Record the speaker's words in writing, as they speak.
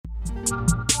This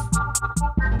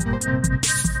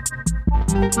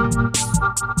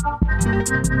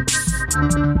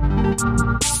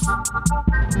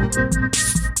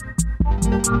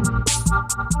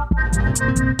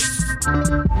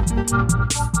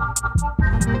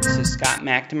is Scott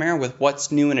McNamara with What's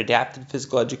New in Adapted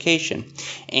Physical Education,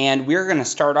 and we're going to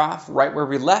start off right where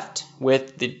we left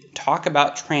with the talk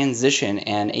about transition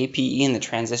and APE and the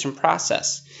transition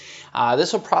process.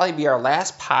 This will probably be our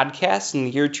last podcast in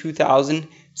the year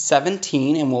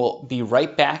 2017, and we'll be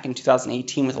right back in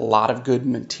 2018 with a lot of good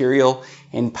material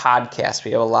and podcasts.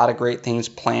 We have a lot of great things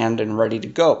planned and ready to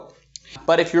go.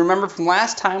 But if you remember from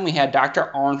last time, we had Dr.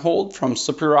 Arnhold from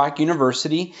Slippery Rock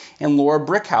University and Laura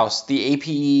Brickhouse, the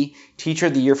APE Teacher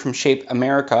of the Year from Shape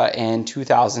America in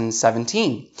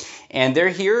 2017. And they're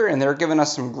here and they're giving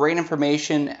us some great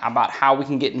information about how we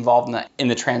can get involved in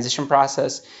the transition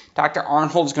process. Dr.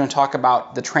 Arnhold is going to talk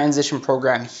about the transition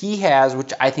program he has,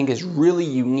 which I think is really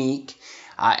unique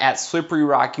at Slippery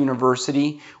Rock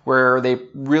University, where they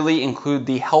really include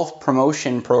the health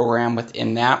promotion program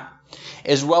within that,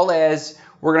 as well as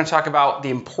we're going to talk about the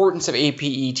importance of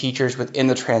APE teachers within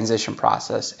the transition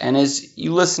process. And as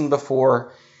you listened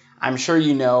before, I'm sure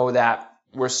you know that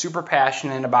we're super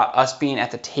passionate about us being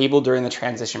at the table during the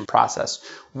transition process.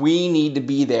 We need to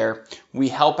be there. We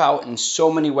help out in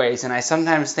so many ways, and I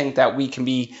sometimes think that we can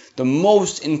be the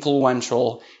most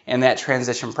influential in that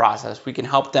transition process. We can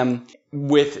help them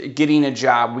with getting a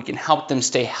job. We can help them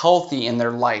stay healthy in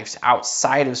their lives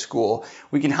outside of school.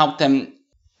 We can help them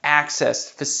access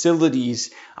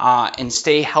facilities and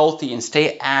stay healthy and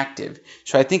stay active.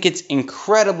 So I think it's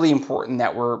incredibly important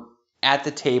that we're at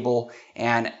the table,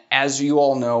 and as you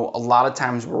all know, a lot of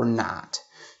times we're not.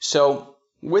 So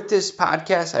with this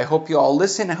podcast, I hope you all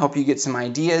listen, I hope you get some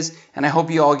ideas, and I hope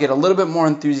you all get a little bit more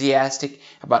enthusiastic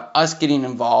about us getting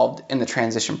involved in the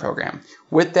transition program.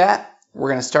 With that, we're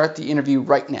going to start the interview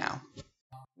right now.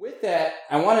 With that,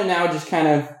 I want to now just kind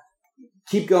of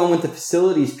keep going with the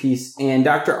facilities piece. And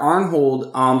Dr.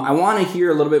 Arnhold, I want to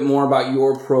hear a little bit more about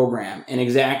your program and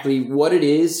exactly what it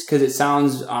is, because it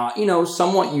sounds,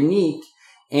 somewhat unique,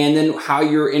 and then how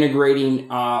you're integrating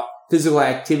physical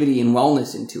activity and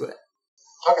wellness into it.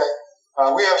 Okay.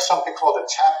 We have something called a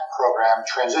TAP program,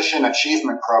 Transition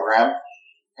Achievement Program,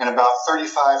 and about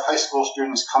 35 high school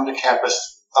students come to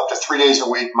campus up to 3 days a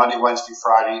week, Monday, Wednesday,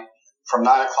 Friday, from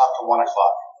 9 o'clock to 1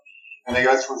 o'clock. And they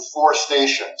go through 4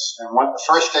 stations. And the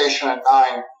first station at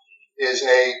 9 is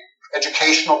a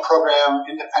educational program,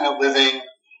 independent living,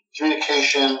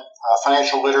 communication,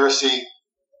 financial literacy,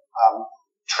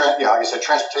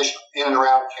 transportation in and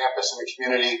around campus and the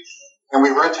community. And we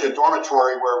rented a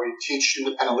dormitory where we teach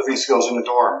independent living skills in the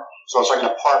dorm. So it's like an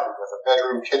apartment with a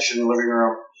bedroom, kitchen, living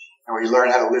room, and we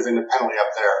learn how to live independently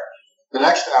up there. The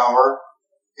next hour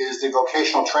is the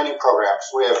vocational training program.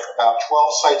 So we have about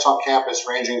 12 sites on campus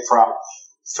ranging from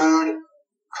food,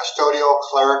 custodial,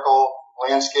 clerical,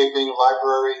 landscaping,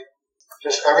 library,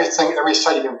 just everything, every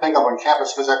site you can think of on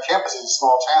campus, because our campus is a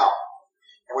small town.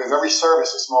 And we have every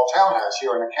service a small town has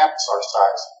here on a campus our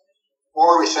size.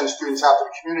 Or we send students out to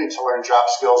the community to learn job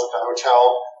skills at the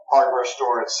hotel, hardware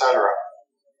store, etc.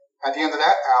 At the end of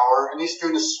that hour, and these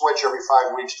students switch every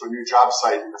 5 weeks to a new job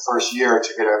site in the first year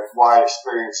to get a wide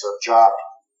experience of job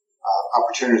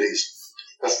opportunities.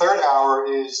 The third hour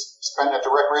is spent at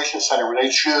the recreation center where they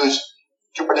choose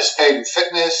to participate in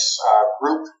fitness,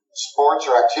 group sports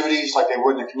or activities like they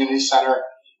would in the community center.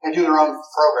 They do their own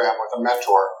program with a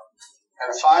mentor.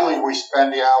 And finally, we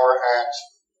spend the hour at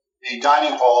the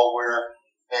dining hall where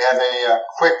they have a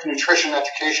quick nutrition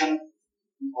education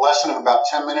lesson of about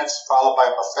 10 minutes, followed by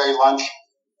a buffet lunch.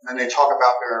 And then they talk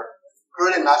about their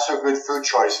good and not so good food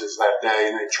choices that day,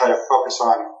 and they try to focus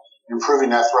on improving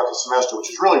that throughout the semester, which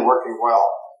is really working well.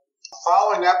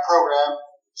 Following that program,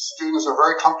 students are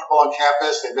very comfortable on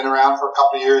campus. They've been around for a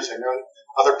couple of years. They know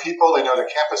other people. They know the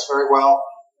campus very well.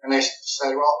 And they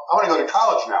said, well, I want to go to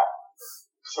college now.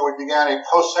 So we began a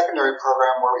post-secondary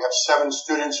program where we have 7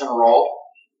 students enrolled,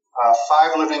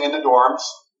 5 living in the dorms,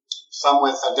 some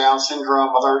with Down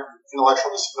syndrome, other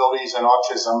intellectual disabilities, and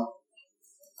autism.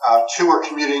 2 are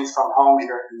commuting from home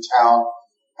here in town.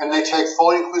 And they take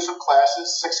fully inclusive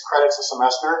classes, 6 credits a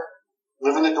semester,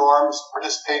 live in the dorms,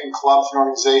 participate in clubs and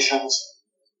organizations,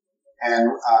 and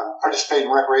participate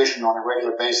in recreation on a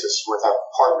regular basis with a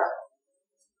partner.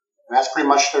 And that's pretty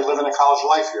much their living a college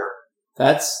life here.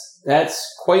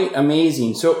 That's quite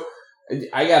amazing. So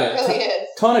I got a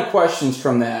ton of questions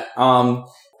from that.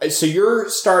 So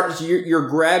you're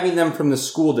grabbing them from the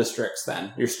school districts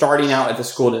then. You're starting out at the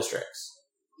school districts.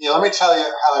 Yeah, let me tell you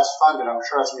how that's funded. I'm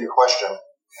sure that's going to be a question.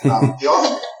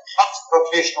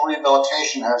 Vocational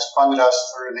Rehabilitation has funded us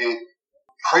through the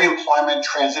Pre-Employment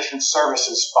Transition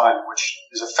Services Fund, which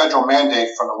is a federal mandate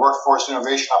from the Workforce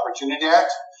Innovation Opportunity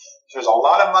Act. So there's a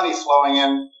lot of money flowing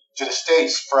in to the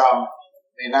states from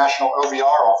the national OVR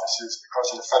offices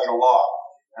because of the federal law.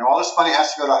 And all this money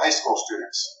has to go to high school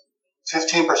students.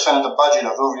 15% of the budget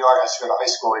of OVR has to go to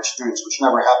high school age students, which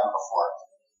never happened before.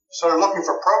 So they're looking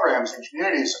for programs in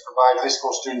communities that provide high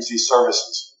school students these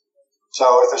services.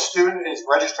 So if a student is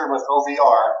registered with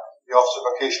OVR, the Office of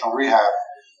Vocational Rehab,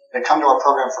 they come to our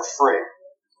program for free.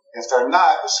 If they're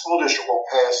not, the school district will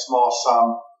pay a small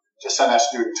sum to send that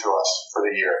student to us for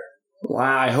the year.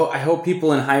 Wow, I hope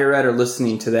people in higher ed are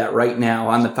listening to that right now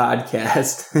on the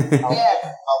podcast.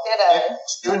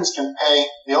 Students can pay,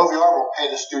 the OVR will pay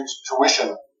the students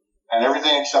tuition and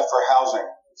everything except for housing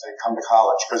if they come to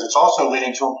college, because it's also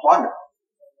leading to employment,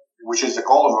 which is the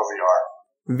goal of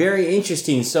OVR. Very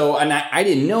interesting. So, and I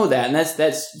didn't know that, and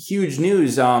that's huge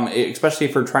news, especially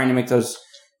if we're trying to make those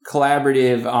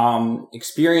collaborative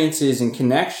experiences and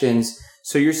connections.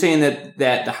 So you're saying that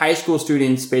the high school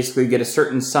students basically get a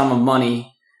certain sum of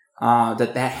money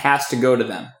that has to go to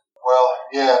them. Well,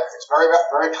 yeah, it's very,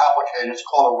 very complicated. It's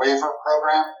called a waiver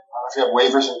program. I don't know if you have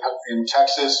waivers in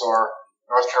Texas or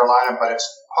North Carolina, but it's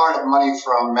part of money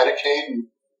from Medicaid and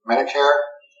Medicare.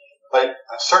 But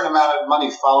a certain amount of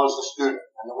money follows the student.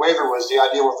 And the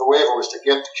idea with the waiver was to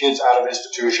get the kids out of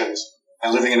institutions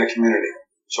and living in a community.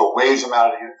 So it waives them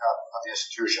out of the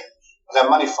institution. But that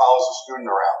money follows the student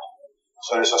around.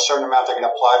 So there's a certain amount they can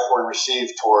apply for and receive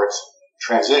towards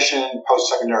transition,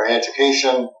 post-secondary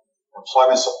education,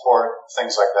 employment support,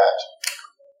 things like that.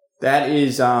 That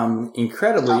is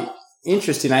incredibly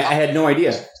interesting. I had no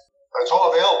idea. But it's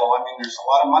all available. I mean, there's a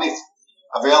lot of money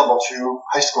available to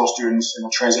high school students in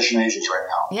the transition ages right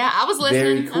now. Yeah, I was listening.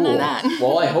 Very cool. I know that.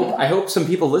 Well, I hope some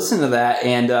people listen to that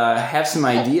and have some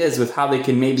ideas with how they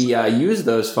can maybe use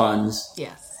those funds.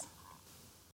 Yes.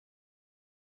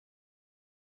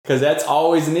 Because that's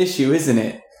always an issue, isn't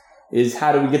it? Is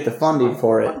how do we get the funding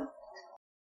for it?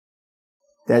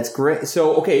 That's great.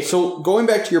 So going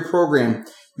back to your program,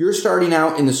 you're starting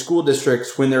out in the school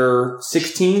districts when they're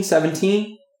 16,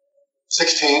 17?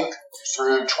 16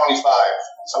 through 25.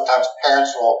 Sometimes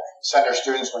parents will send their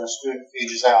students when the student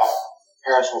ages out.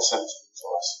 Parents will send students to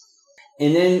us.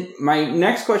 And then my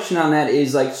next question on that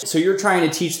is so you're trying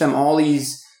to teach them all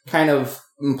these kind of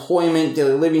employment,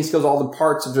 daily living skills, all the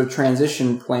parts of their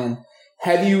transition plan.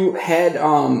 Have you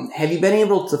been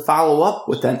able to follow up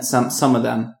with them, some of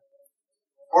them?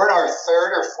 We're in our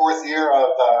third or fourth year of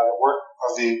the work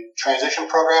of the transition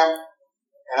program,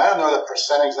 and I don't know the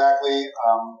percent exactly,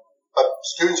 but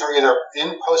students are either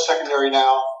in post-secondary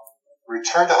now,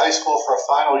 return to high school for a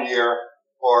final year,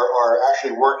 or are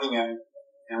actually working in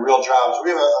real jobs. We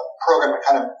have a program that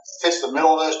kind of fits the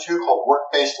middle of those two called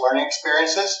Work-Based Learning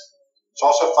Experiences. It's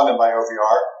also funded by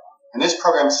OVR. And this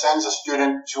program sends a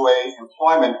student to a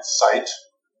employment site,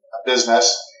 a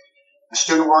business. The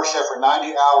student works there for 90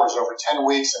 hours over 10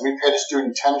 weeks, and we pay the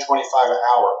student $10.25 an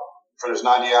hour for those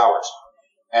 90 hours.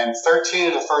 And 13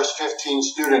 of the first 15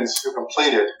 students who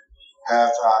completed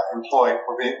have were employed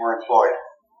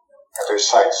at their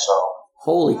sites. So,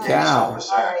 holy cow! Yes,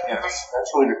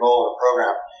 that's really the goal of the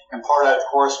program. And part of that, of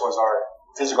course, was our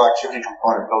physical activity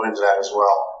component built into that as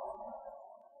well.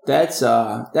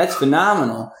 That's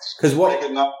phenomenal. Because what? Pretty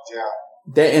good enough, yeah.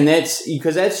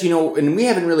 And we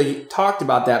haven't really talked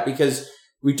about that because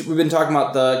we've been talking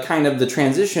about the kind of the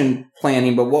transition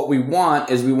planning, but what we want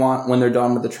is when they're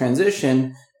done with the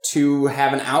transition to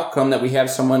have an outcome that we have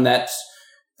someone that's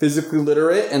physically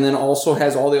literate and then also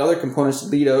has all the other components to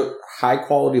lead a high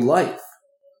quality life.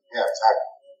 Yeah, exactly.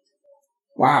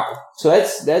 Wow. So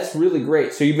that's really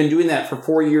great. So you've been doing that for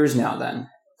 4 years now then?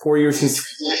 4 years since...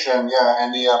 Transition, yeah.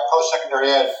 And the post-secondary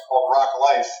ed called Rock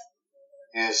Life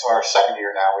is our second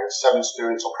year now. We have 7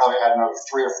 students. We'll probably add another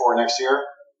 3 or 4 next year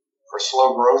for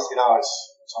slow growth.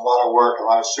 It's a lot of work, a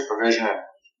lot of supervision and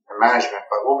management,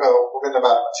 but we'll get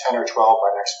about 10 or 12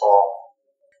 by next fall.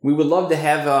 We would love to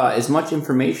have as much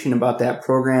information about that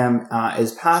program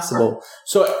as possible.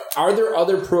 So are there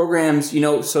other programs,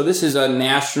 so this is a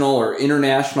national or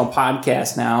international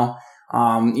podcast now.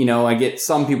 I get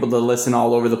some people to listen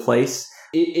all over the place.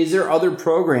 Is there other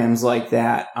programs like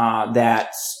that,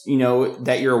 that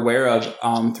you're aware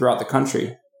of throughout the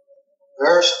country?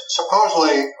 There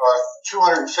supposedly are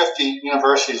 250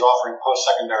 universities offering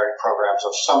post-secondary programs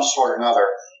of some sort or another.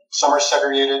 Some are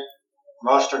segregated.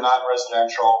 Most are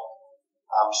non-residential.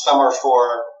 Some are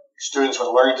for students with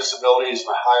learning disabilities and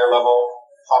a higher level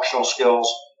functional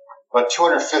skills, but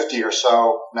 250 or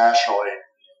so nationally.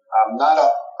 Not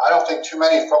a I don't think too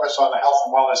many focus on the health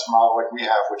and wellness model like we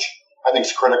have, which I think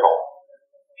is critical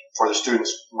for the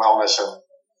students' wellness and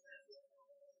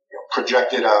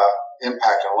projected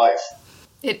impact on life.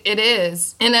 It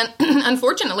is. And then,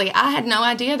 unfortunately, I had no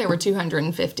idea there were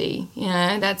 250.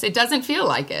 It doesn't feel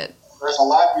like it. There's a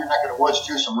lot in your neck of the woods,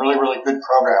 too. Some really, really good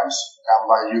programs down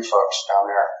by you folks down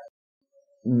there.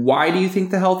 Why do you think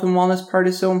the health and wellness part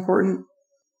is so important?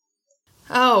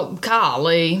 Oh,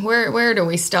 golly. Where do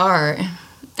we start?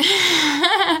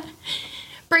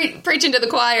 Preaching to the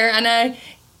choir, I know.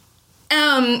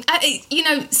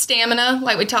 Stamina,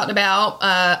 like we talked about,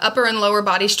 upper and lower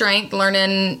body strength,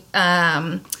 learning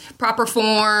proper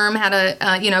form, how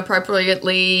to,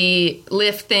 appropriately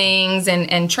lift things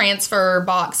and transfer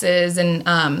boxes,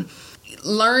 and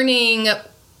learning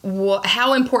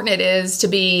how important it is to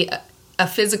be a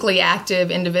physically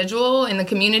active individual in the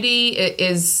community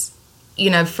is,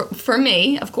 for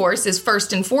me, of course, is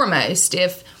first and foremost.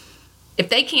 If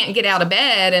they can't get out of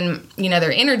bed and,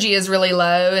 their energy is really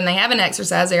low and they haven't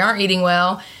exercised, they aren't eating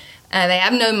well, they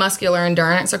have no muscular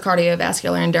endurance or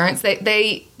cardiovascular endurance,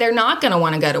 they're not going to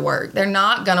want to go to work. They're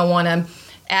not going to want to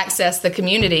access the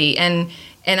community. And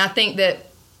I think that,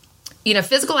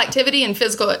 physical activity and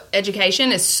physical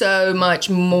education is so much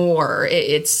more.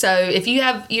 It's so, if you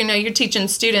have, you're teaching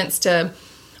students to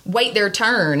wait their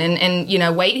turn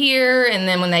and wait here, and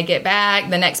then when they get back,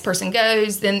 the next person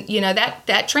goes, then,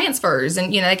 that transfers,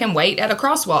 and, they can wait at a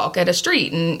crosswalk at a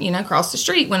street and, cross the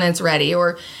street when it's ready,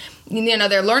 or,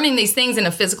 they're learning these things in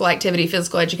a physical activity,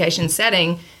 physical education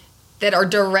setting that are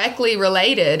directly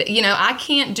related. I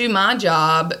can't do my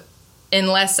job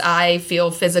unless I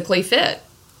feel physically fit.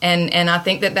 And I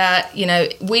think that,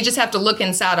 we just have to look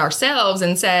inside ourselves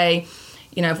and say,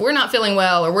 if we're not feeling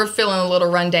well or we're feeling a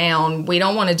little run down, we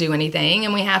don't want to do anything,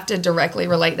 and we have to directly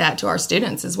relate that to our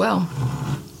students as well.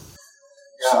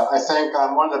 Yeah, I think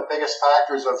one of the biggest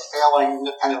factors of failing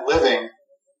independent living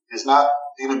is not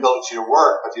the inability to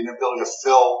work, but the inability to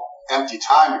fill empty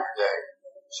time in your day.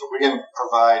 So we can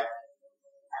provide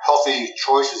healthy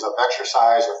choices of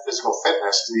exercise or physical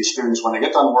fitness to these students when they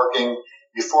get done working,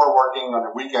 before working, on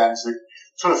the weekends, they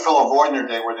sort of fill a void in their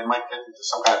day where they might get into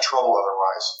some kind of trouble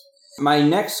otherwise. My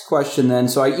next question then,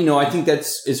 so I think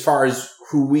that's, as far as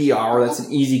who we are, that's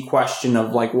an easy question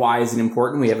of like, why is it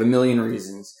important? We have a million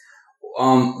reasons.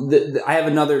 I have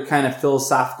another kind of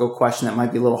philosophical question that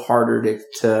might be a little harder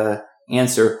to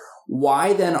answer.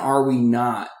 Why then are we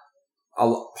not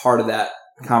a part of that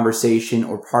conversation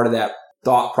or part of that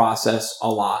thought process a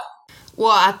lot?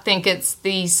 Well, I think it's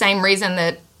the same reason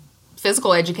that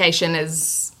physical education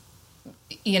is,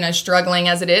 struggling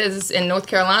as it is in North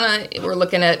Carolina. We're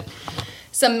looking at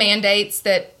some mandates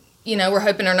that, we're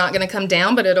hoping are not going to come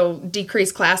down, but it'll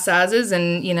decrease class sizes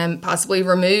and, possibly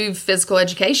remove physical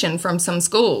education from some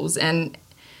schools. And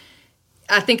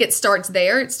I think it starts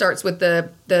there. It starts with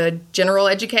the general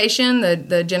education,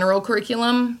 the general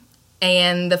curriculum,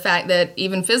 and the fact that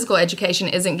even physical education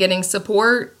isn't getting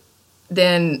support,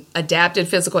 then adapted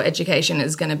physical education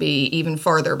is going to be even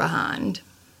further behind.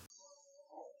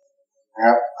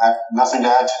 Yeah, I have nothing to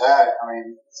add to that. I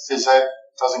mean, phys ed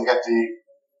doesn't get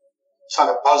it's not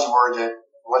a buzzword that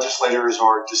legislators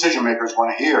or decision makers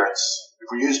want to hear.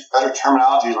 If we use better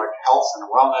terminology like health and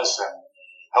wellness and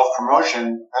health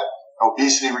promotion,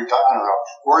 obesity, I don't know,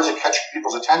 words that catch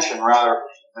people's attention rather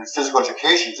than physical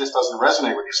education just doesn't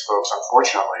resonate with these folks,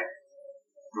 unfortunately,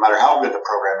 no matter how good the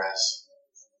program is.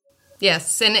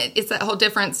 Yes, and it's that whole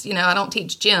difference. I don't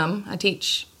teach gym. I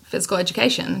teach physical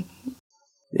education.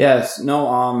 Yes.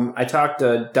 No, I talked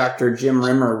to Dr. Jim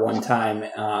Rimmer one time,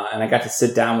 and I got to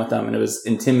sit down with him, and it was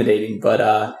intimidating.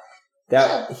 But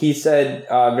that he said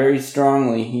very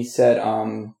strongly, he said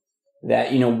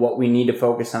that, what we need to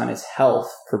focus on is health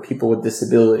for people with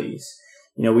disabilities.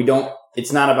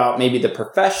 It's not about maybe the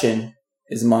profession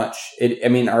as much.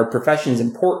 Our profession is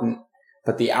important,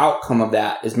 but the outcome of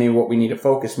that is maybe what we need to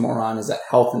focus more on is that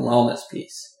health and wellness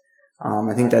piece.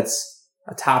 I think that's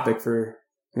a topic for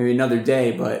maybe another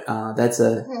day, but that's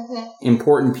a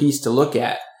important piece to look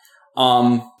at.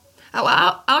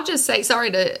 I'll just say,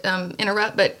 sorry to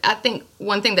interrupt, but I think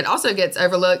one thing that also gets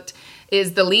overlooked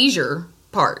is the leisure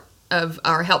part of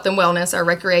our health and wellness, our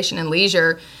recreation and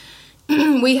leisure.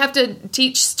 We have to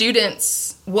teach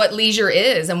students what leisure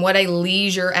is and what a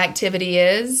leisure activity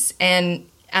is. And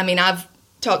I've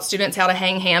taught students how to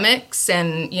hang hammocks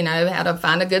and, how to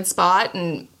find a good spot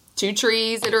and 2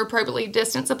 trees that are appropriately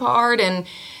distanced apart, and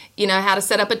how to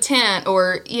set up a tent,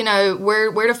 or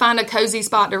where to find a cozy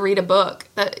spot to read a book.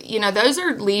 Those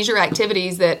are leisure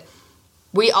activities that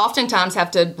we oftentimes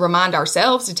have to remind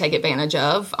ourselves to take advantage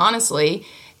of, honestly,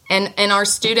 and our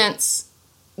students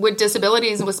with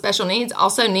disabilities and with special needs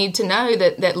also need to know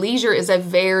that leisure is a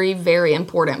very, very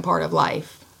important part of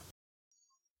life.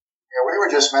 Yeah, we were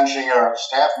just mentioning in our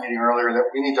staff meeting earlier that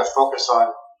we need to focus on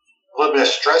a little bit of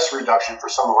stress reduction for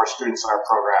some of our students in our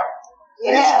program.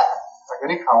 Yeah.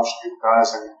 Like any college student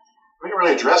does, and we didn't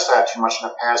really address that too much in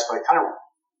the past, but it kind of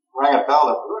rang a bell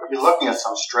that we would be looking at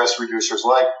some stress reducers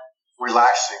like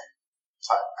relaxing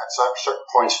at certain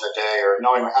points in the day or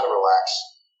knowing how to relax,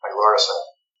 like Laura said.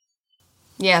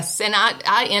 Yes, and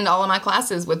I end all of my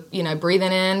classes with,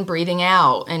 breathing in, breathing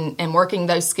out, and working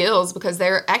those skills because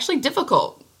they're actually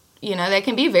difficult. They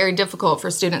can be very difficult for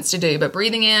students to do, but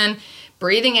breathing in,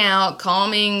 breathing out,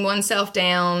 calming oneself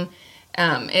down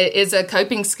is a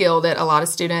coping skill that a lot of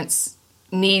students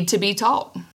need to be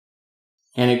taught.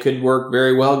 And it could work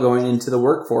very well going into the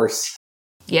workforce.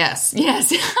 Yes.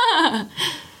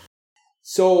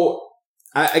 So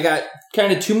I got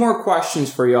kind of two more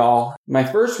questions for y'all. My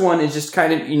first one is just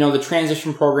kind of, the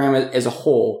transition program as a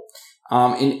whole.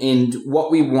 And what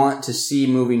we want to see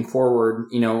moving forward,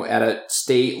 at a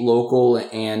state, local,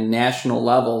 and national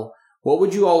level. What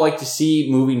would you all like to see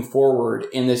moving forward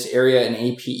in this area in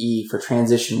APE for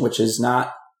transition, which is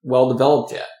not well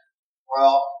developed yet?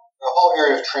 Well, the whole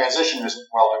area of transition isn't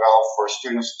well developed for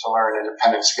students to learn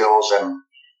independent skills and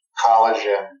college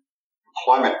and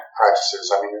employment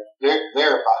practices. I mean,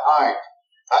 they're behind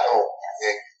that whole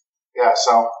thing. Yeah,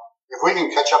 so if we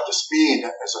can catch up to speed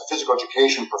as a physical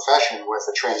education profession with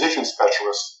a transition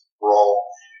specialist role,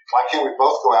 why can't we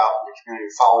both go out in the community,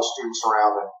 follow students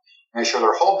around, and make sure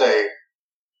their whole day,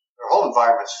 their whole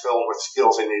environment's filled with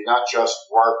skills they need, not just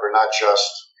work or not just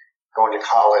going to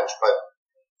college, but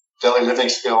daily living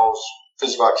skills,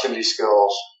 physical activity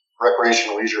skills,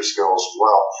 recreational leisure skills as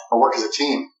well, and work as a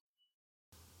team.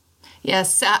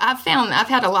 Yes, I've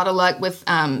had a lot of luck with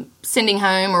sending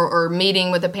home or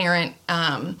meeting with a parent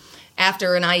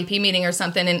after an IEP meeting or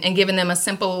something and giving them a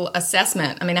simple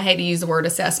assessment. I mean, I hate to use the word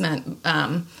assessment,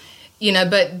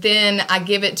 but then I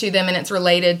give it to them and it's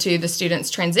related to the student's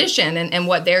transition and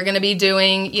what they're going to be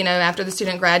doing, after the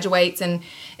student graduates. And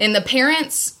the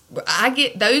parents,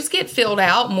 those get filled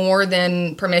out more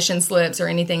than permission slips or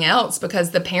anything else because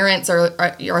the parents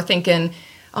are thinking,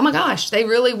 oh my gosh, they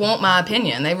really want my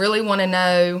opinion. They really want to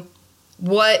know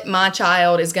what my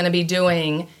child is going to be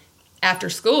doing after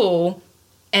school.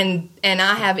 And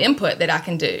I have input that I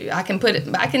can do. I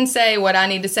can say what I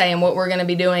need to say and what we're going to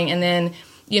be doing. And then,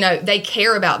 they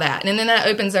care about that. And then that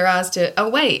opens their eyes to, oh,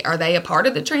 wait, are they a part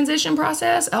of the transition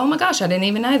process? Oh my gosh, I didn't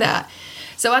even know that.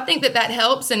 So I think that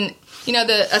helps. And,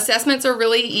 the assessments are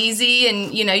really easy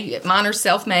and, mine are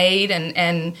self-made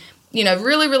and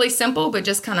really, really simple, but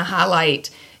just kind of highlight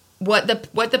what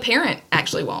the parent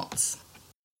actually wants.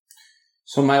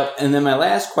 So my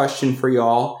last question for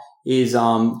y'all is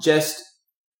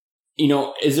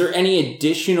is there any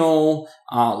additional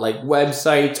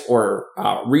websites or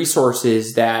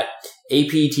resources that AP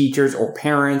teachers or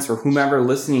parents or whomever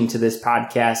listening to this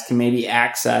podcast can maybe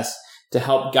access to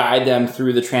help guide them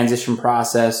through the transition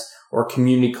process or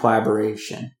community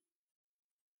collaboration?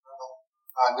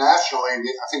 Nationally,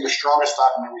 I think the strongest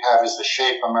document we have is the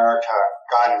Shape America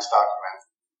Guidance Document,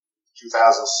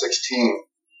 2016.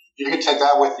 You can take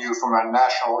that with you from a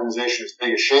national organization as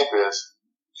big as Shape is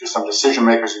to some decision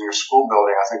makers in your school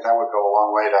building. I think that would go a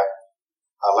long way to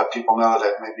let people know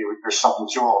that maybe there's something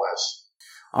to all this.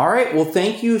 All right. Well,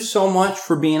 thank you so much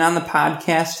for being on the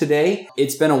podcast today.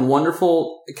 It's been a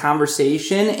wonderful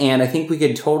conversation, and I think we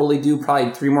could totally do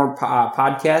probably 3 more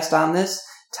podcasts on this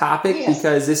topic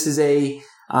because this is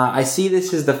I see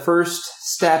this as the first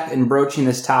step in broaching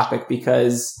this topic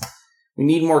because we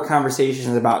need more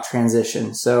conversations about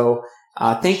transition. So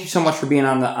thank you so much for being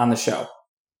on the show.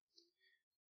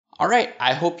 All right.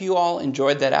 I hope you all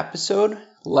enjoyed that episode.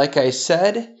 Like I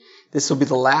said, this will be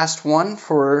the last one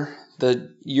for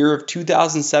the year of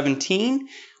 2017.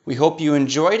 We hope you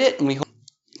enjoyed it, and we hope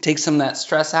you take some of that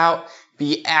stress out,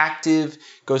 be active,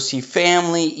 go see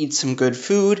family, eat some good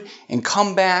food, and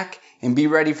come back and be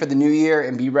ready for the new year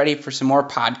and be ready for some more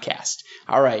podcasts.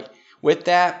 All right. With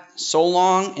that, so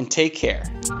long and take care.